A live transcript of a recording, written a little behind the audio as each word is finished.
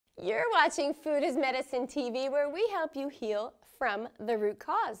You're watching Food is Medicine TV, where we help you heal from the root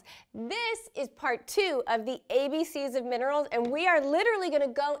cause. This is part 2 of the ABCs of minerals, and we are literally going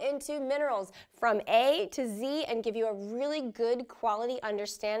to go into minerals from A to Z and give you a really good quality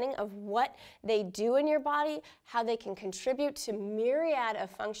understanding of what they do in your body, how they can contribute to myriad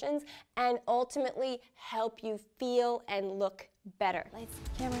of functions, and ultimately help you feel and look better. Lights,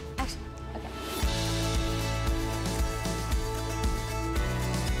 camera, action. Okay.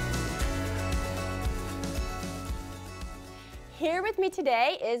 Here with me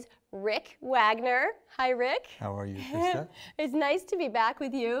today is Rick Wagner. Hi, Rick. How are you, Christa? It's nice to be back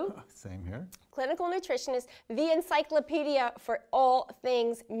with you. Same here. Clinical nutritionist, the encyclopedia for all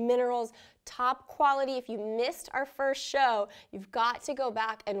things minerals, top quality. If you missed our first show, you've got to go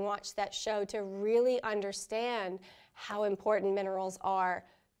back and watch that show to really understand how important minerals are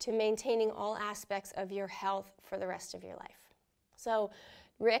to maintaining all aspects of your health for the rest of your life. So,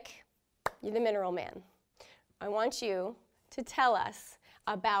 Rick, you're the mineral man. I want you to tell us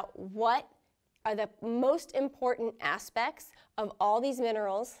about what are the most important aspects of all these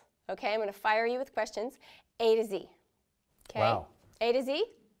minerals. Okay, I'm going to fire you with questions, A to Z. Okay? Wow. A to Z.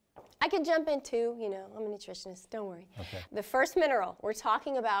 I can jump in too, you know, I'm a nutritionist, don't worry. Okay. The first mineral we're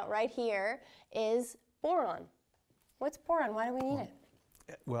talking about right here is boron. What's boron? Why do we need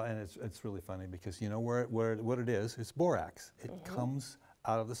it? Well, and it's really funny because you know what it is? It's borax. It comes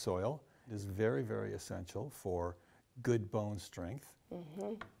out of the soil. It is very, very essential for good bone strength,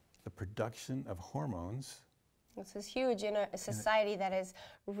 the production of hormones. This is huge in a society that is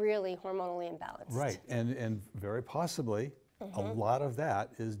really hormonally imbalanced. Right, and very possibly a lot of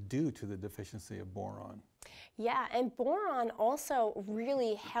that is due to the deficiency of boron. Yeah, and boron also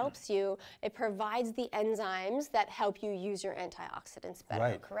really helps you. It provides the enzymes that help you use your antioxidants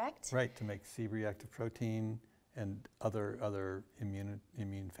better, correct? Right, to make C-reactive protein and other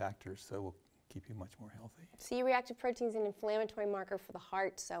immune factors that will keep you much more healthy. C-reactive protein is an inflammatory marker for the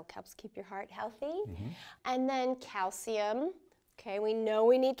heart, so it helps keep your heart healthy. And then calcium. Okay, we know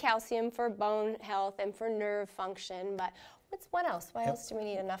we need calcium for bone health and for nerve function, but what else? Why else do we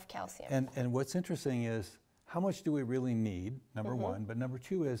need enough calcium? And what's interesting is how much do we really need, number one, but number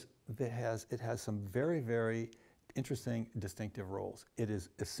two is it has some very, very interesting distinctive roles. It is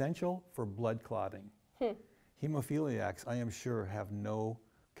essential for blood clotting. Hemophiliacs, I am sure, have no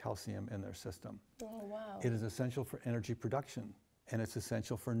calcium in their system. Oh, wow. It is essential for energy production, and it's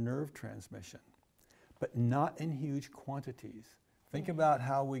essential for nerve transmission, but not in huge quantities. Think about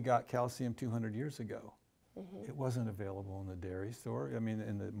how we got calcium 200 years ago. It wasn't available in the dairy store, I mean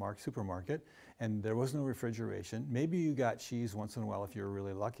in the supermarket, and there was no refrigeration. Maybe you got cheese once in a while if you were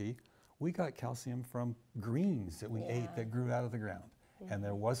really lucky. We got calcium from greens that we ate that grew out of the ground. And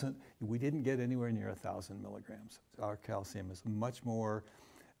we didn't get anywhere near 1,000 milligrams. Our calcium is much more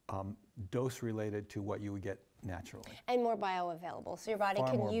dose related to what you would get naturally. And more bioavailable, so your body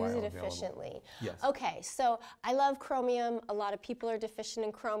can use it efficiently. Yes. Okay, so I love chromium. A lot of people are deficient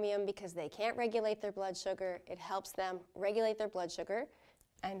in chromium because they can't regulate their blood sugar. It helps them regulate their blood sugar.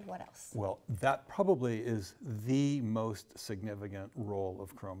 And what else? Well, that probably is the most significant role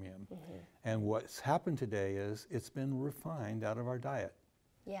of chromium. And what's happened today is it's been refined out of our diet.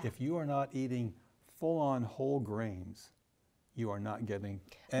 Yeah. If you are not eating full-on whole grains, you are not getting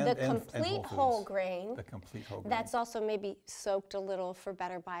the complete whole grain. The complete whole grain. That's also maybe soaked a little for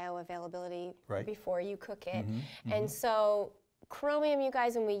better bioavailability before you cook it. And so chromium, you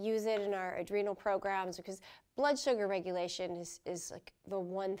guys, and we use it in our adrenal programs because blood sugar regulation is like the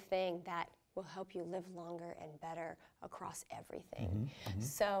one thing that will help you live longer and better across everything.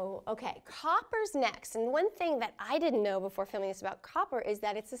 So, okay, copper's next. And one thing that I didn't know before filming this about copper is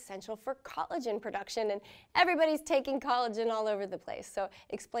that it's essential for collagen production, and everybody's taking collagen all over the place. So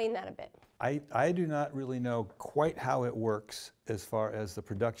explain that a bit. I do not really know quite how it works as far as the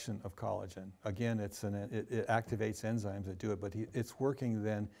production of collagen. Again, it activates enzymes that do it, but it's working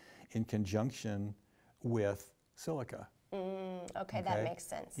then in conjunction with silica. Okay, that makes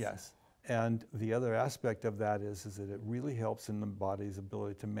sense. Yes. And the other aspect of that is that it really helps in the body's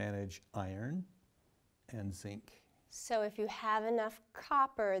ability to manage iron and zinc. So if you have enough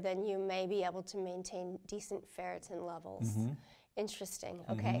copper, then you may be able to maintain decent ferritin levels. Interesting.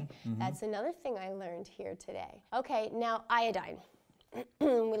 Okay, that's another thing I learned here today. Okay, now iodine.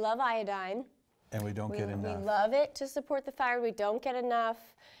 We love iodine. And we don't get enough. We love it to support the thyroid. We don't get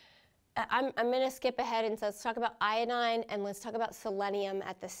enough. I'm going to skip ahead and let's talk about iodine and let's talk about selenium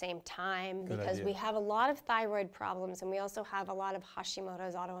at the same time because we have a lot of thyroid problems and we also have a lot of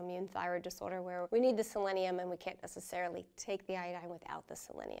Hashimoto's autoimmune thyroid disorder where we need the selenium and we can't necessarily take the iodine without the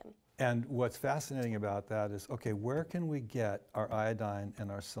selenium. And what's fascinating about that is, okay, where can we get our iodine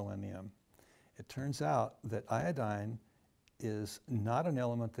and our selenium? It turns out that iodine is not an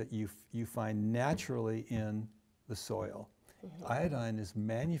element that you find naturally in the soil. Iodine is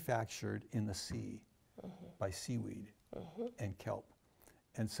manufactured in the sea by seaweed and kelp.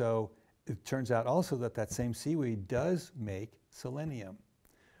 And so it turns out also that that same seaweed does make selenium.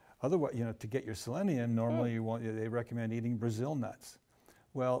 Otherwise, you know, to get your selenium, normally they recommend eating Brazil nuts.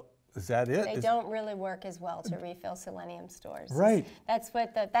 Well, is that it? They don't really work as well to refill selenium stores. Right. That's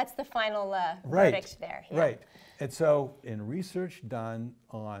the final verdict there. Yeah. Right. And so in research done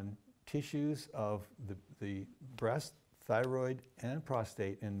on tissues of the breast, thyroid, and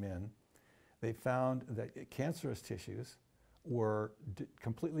prostate in men, they found that cancerous tissues were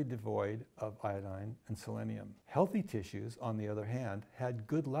completely devoid of iodine and selenium. Healthy tissues, on the other hand, had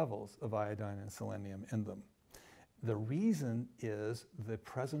good levels of iodine and selenium in them. The reason is the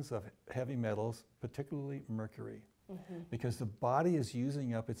presence of heavy metals, particularly mercury, because the body is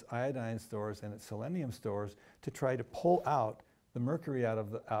using up its iodine stores and its selenium stores to try to pull out the mercury out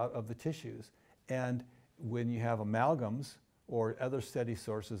of the tissues. And when you have amalgams or other steady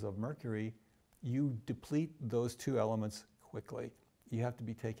sources of mercury, you deplete those two elements quickly. You have to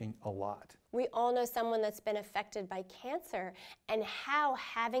be taking a lot. We all know someone that's been affected by cancer and how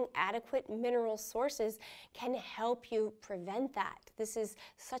having adequate mineral sources can help you prevent that. This is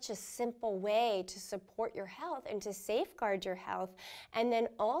such a simple way to support your health and to safeguard your health. And then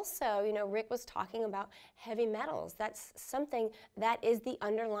also, you know, Rick was talking about heavy metals. That's something that is the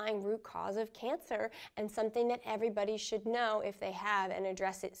underlying root cause of cancer and something that everybody should know if they have and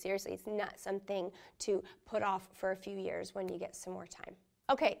address it seriously. It's not something to put off for a few years when you get some more time.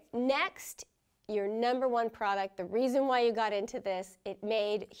 Okay, next, your number one product, the reason why you got into this, it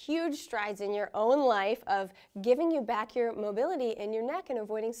made huge strides in your own life of giving you back your mobility in your neck and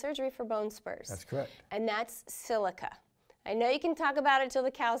avoiding surgery for bone spurs. That's correct. And that's silica. I know you can talk about it till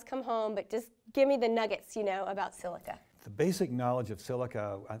the cows come home, but just give me the nuggets, you know, about silica. The basic knowledge of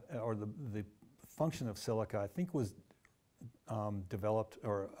silica, or the function of silica, I think was developed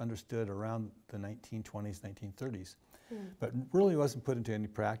or understood around the 1920s, 1930s. But really wasn't put into any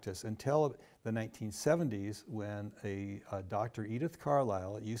practice until the 1970s when a Dr. Edith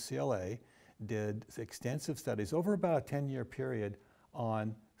Carlisle at UCLA did extensive studies over about a 10-year period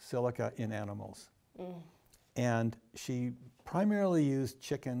on silica in animals. And she primarily used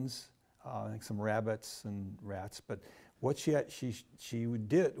chickens, I think some rabbits and rats, but what she would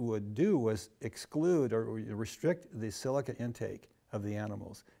do was exclude or restrict the silica intake of the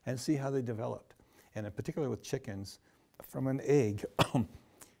animals and see how they developed. And in particular with chickens, from an egg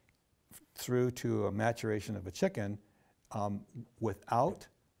through to a maturation of a chicken, without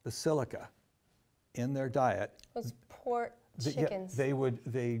the silica in their diet. Those poor chickens.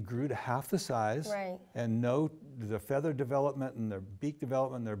 They grew to half the size, right. And the feather development and their beak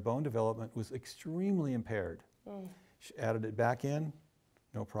development and their bone development was extremely impaired. She added it back in,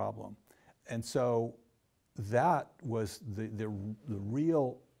 no problem. And so that was the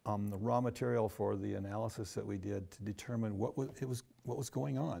real the raw material for the analysis that we did to determine what was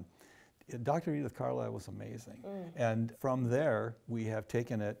going on. Dr. Edith Carlisle was amazing. And from there, we have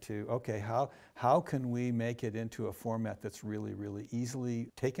taken it to, okay, how can we make it into a format that's really, really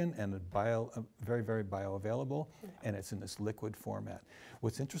easily taken and very, very bioavailable, and it's in this liquid format.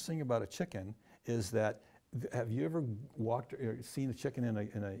 What's interesting about a chicken is that, have you ever walked or seen a chicken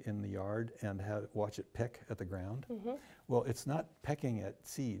in the yard and watch it peck at the ground? Well, it's not pecking at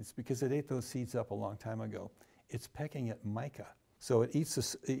seeds because it ate those seeds up a long time ago. It's pecking at mica. So it eats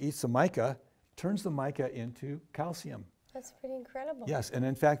the mica, turns the mica into calcium. That's pretty incredible. Yes, and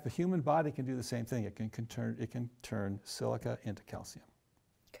in fact, the human body can do the same thing. It can turn silica into calcium.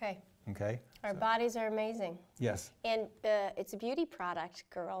 Okay. Okay. Our bodies are amazing. Yes. And it's a beauty product,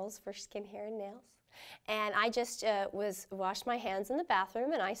 girls, for skin, hair, and nails. And I just washed my hands in the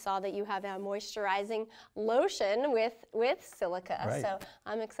bathroom, and I saw that you have a moisturizing lotion with silica. Right. So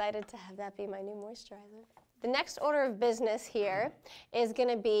I'm excited to have that be my new moisturizer. The next order of business here is going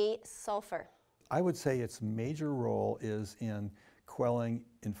to be sulfur. I would say its major role is in quelling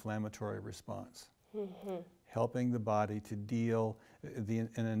inflammatory response, helping the body to deal,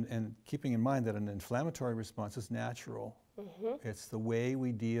 and keeping in mind that an inflammatory response is natural. It's the way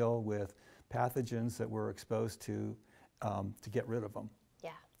we deal with pathogens that we're exposed to get rid of them.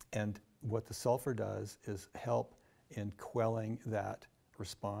 Yeah. And what the sulfur does is help in quelling that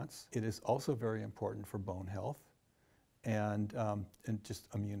response. It is also very important for bone health and just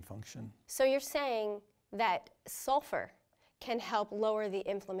immune function. So you're saying that sulfur can help lower the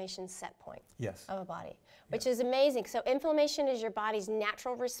inflammation set point Yes. of a body, which is amazing. So inflammation is your body's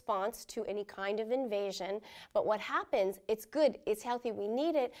natural response to any kind of invasion. But what happens, it's good, it's healthy, we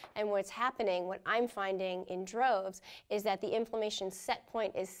need it. And what's happening, what I'm finding in droves, is that the inflammation set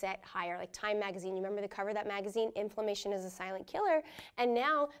point is set higher. Like Time magazine, you remember the cover of that magazine? Inflammation is a silent killer. And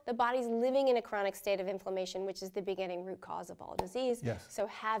now the body's living in a chronic state of inflammation, which is the beginning root cause of all disease. Yes. So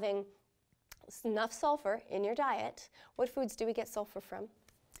having enough sulfur in your diet. What foods do we get sulfur from?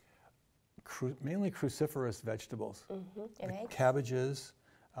 Mainly cruciferous vegetables. And eggs? Cabbages,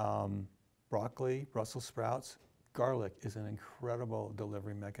 broccoli, Brussels sprouts. Garlic is an incredible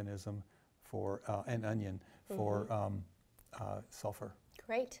delivery mechanism for, and onion for sulfur.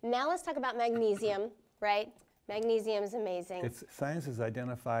 Great. Now let's talk about magnesium, right? Magnesium is amazing. Science has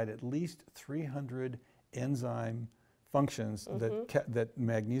identified at least 300 enzyme functions that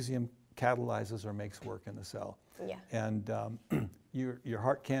magnesium catalyzes or makes work in the cell. Yeah. And your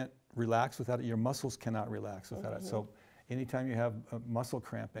heart can't relax without it. Your muscles cannot relax without it. So anytime you have muscle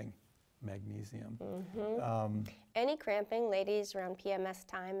cramping, magnesium. Any cramping, ladies, around PMS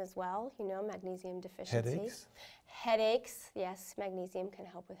time as well, you know, magnesium deficiency. Headaches. Headaches, yes, magnesium can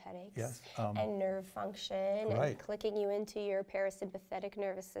help with headaches. Yes. And nerve function, and clicking you into your parasympathetic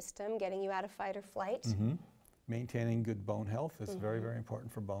nervous system, getting you out of fight or flight. Maintaining good bone health is very, very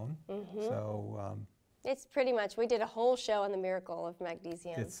important for bone. So it's pretty much, we did a whole show on the miracle of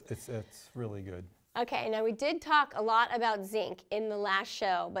magnesium. it's really good. Okay, now we did talk a lot about zinc in the last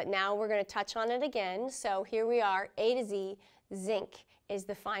show, but now we're going to touch on it again. So here we are, A to Z, zinc is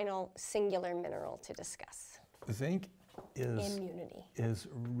the final singular mineral to discuss. Zinc is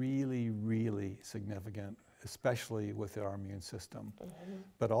really, really significant, especially with our immune system.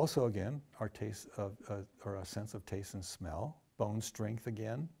 But also, again, our taste of, or a sense of taste and smell. Bone strength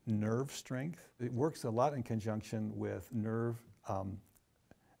again, nerve strength. It works a lot in conjunction with nerve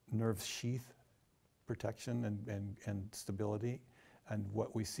sheath protection and stability. And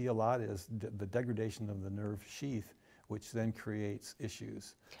what we see a lot is the degradation of the nerve sheath, which then creates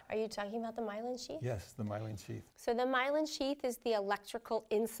issues. Are you talking about the myelin sheath? Yes, the myelin sheath. So the myelin sheath is the electrical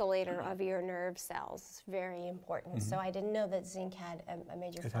insulator of your nerve cells. It's very important. So I didn't know that zinc had a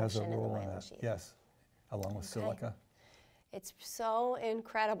major function in the myelin sheath. Yes, along with silica. It's so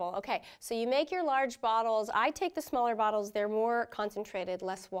incredible. Okay, so you make your large bottles. I take the smaller bottles. They're more concentrated,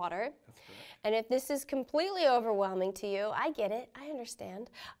 less water. That's correct. And if this is completely overwhelming to you, I get it, I understand.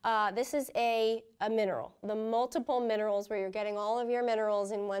 This is a mineral, the multiple minerals where you're getting all of your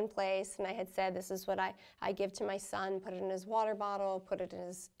minerals in one place. And I had said this is what I give to my son, put it in his water bottle, put it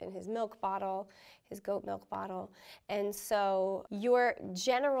in his milk bottle, his goat milk bottle. And so your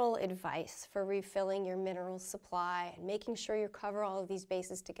general advice for refilling your mineral supply and making sure you cover all of these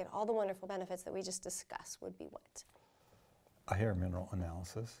bases to get all the wonderful benefits that we just discussed would be what? A hair mineral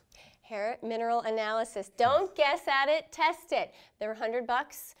analysis. Hair mineral analysis. Don't guess at it, test it. They're $100.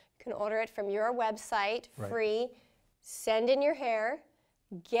 You can order it from your website, free. Send in your hair,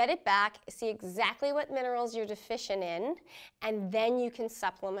 get it back, see exactly what minerals you're deficient in, and then you can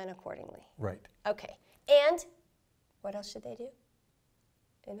supplement accordingly. Right. Okay. And what else should they do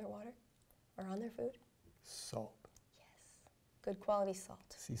in their water or on their food? Salt. Yes. Good quality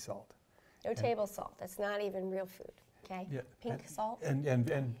salt. Sea salt. No table salt. That's not even real food. Okay? Yeah. Pink salt. And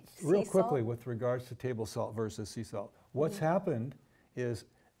real quickly, salt? with regards to table salt versus sea salt, what's happened is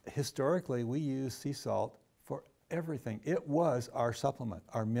historically we use sea salt for everything. It was our supplement,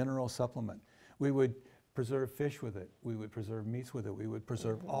 our mineral supplement. We would preserve fish with it. We would preserve meats with it. We would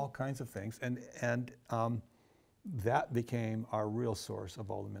preserve all kinds of things. And that became our real source of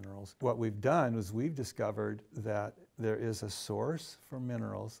all the minerals. What we've done is we've discovered that there is a source for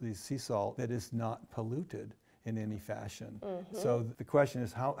minerals, the sea salt, that is not polluted in any fashion. So the question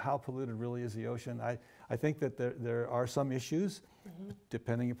is, how polluted really is the ocean? I think that there are some issues,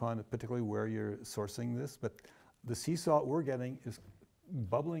 depending upon particularly where you're sourcing this, but the sea salt we're getting is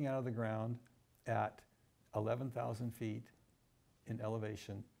bubbling out of the ground at 11,000 feet in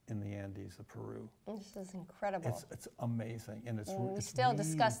elevation in the Andes of Peru. This is incredible. It's amazing, and we still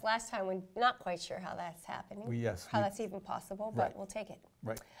discussed last time, we're not quite sure how that's happening, how that's even possible, but we'll take it.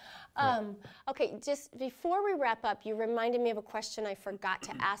 Right. Okay, just before we wrap up, you reminded me of a question I forgot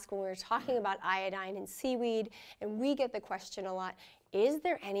to ask when we were talking about iodine and seaweed, and we get the question a lot, is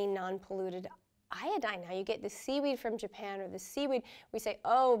there any non-polluted iodine? Now you get the seaweed from Japan or the seaweed, we say,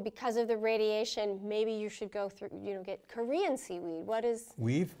 oh, because of the radiation, maybe you should go through, get Korean seaweed. What is?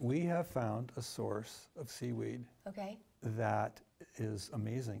 We have found a source of seaweed that is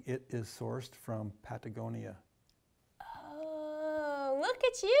amazing. It is sourced from Patagonia. Oh, look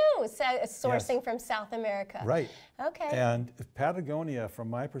at you, sourcing from South America. Right. Okay. And Patagonia, from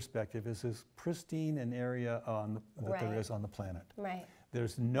my perspective, is as pristine an area that there is on the planet. Right.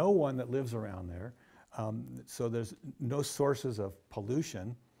 There's no one that lives around there, so there's no sources of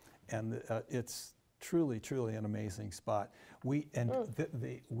pollution, and it's truly, truly an amazing spot. We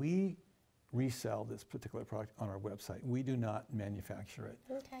resell this particular product on our website. We do not manufacture it.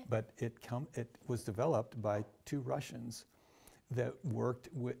 Okay. But it was developed by 2 Russians that worked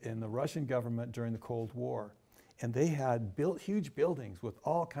in the Russian government during the Cold War. And they had built huge buildings with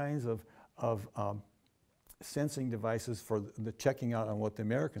all kinds of sensing devices for the checking out on what the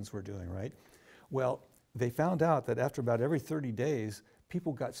Americans were doing, right? Well, they found out that after about every 30 days,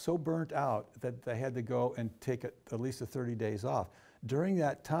 people got so burnt out that they had to go and take at least 30 days off. During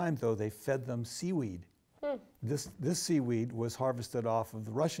that time, though, they fed them seaweed. This seaweed was harvested off of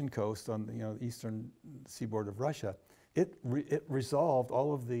the Russian coast on the eastern seaboard of Russia. It resolved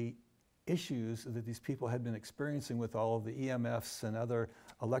all of the issues that these people had been experiencing with all of the EMFs and other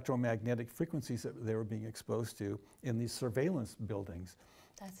electromagnetic frequencies that they were being exposed to in these surveillance buildings.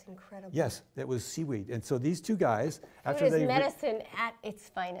 That's incredible. Yes, that was seaweed. And so these 2 guys, after Food is they medicine at its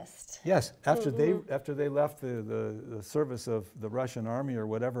finest. yes, after they left the service of the Russian army or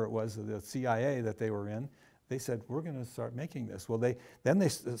whatever it was, the CIA that they were in, they said, we're going to start making this. Well, they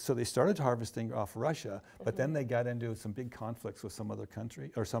started harvesting off Russia, but then they got into some big conflicts with some other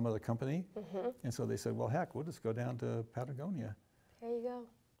country or some other company, and so they said, well, heck, we'll just go down to Patagonia. There you go.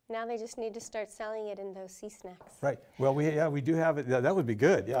 Now they just need to start selling it in those sea snacks. Right. Well, we do have it. That would be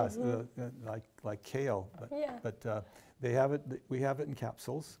good. Yeah, like kale. But they have it. We have it in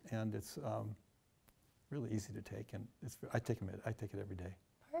capsules, and it's really easy to take. And I take it every day.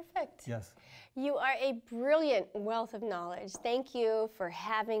 Perfect. Yes. You are a brilliant wealth of knowledge. Thank you for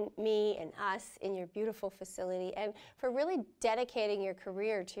having me and us in your beautiful facility, and for really dedicating your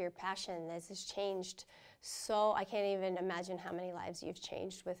career to your passion. This has changed so I can't even imagine how many lives you've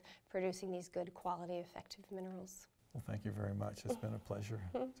changed with producing these good quality, effective minerals. Well, thank you very much. It's been a pleasure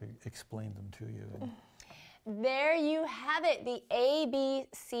to explain them to you. There you have it, the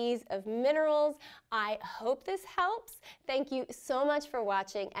ABCs of minerals. I hope this helps. Thank you so much for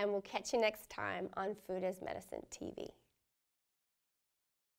watching, and we'll catch you next time on Food as Medicine TV.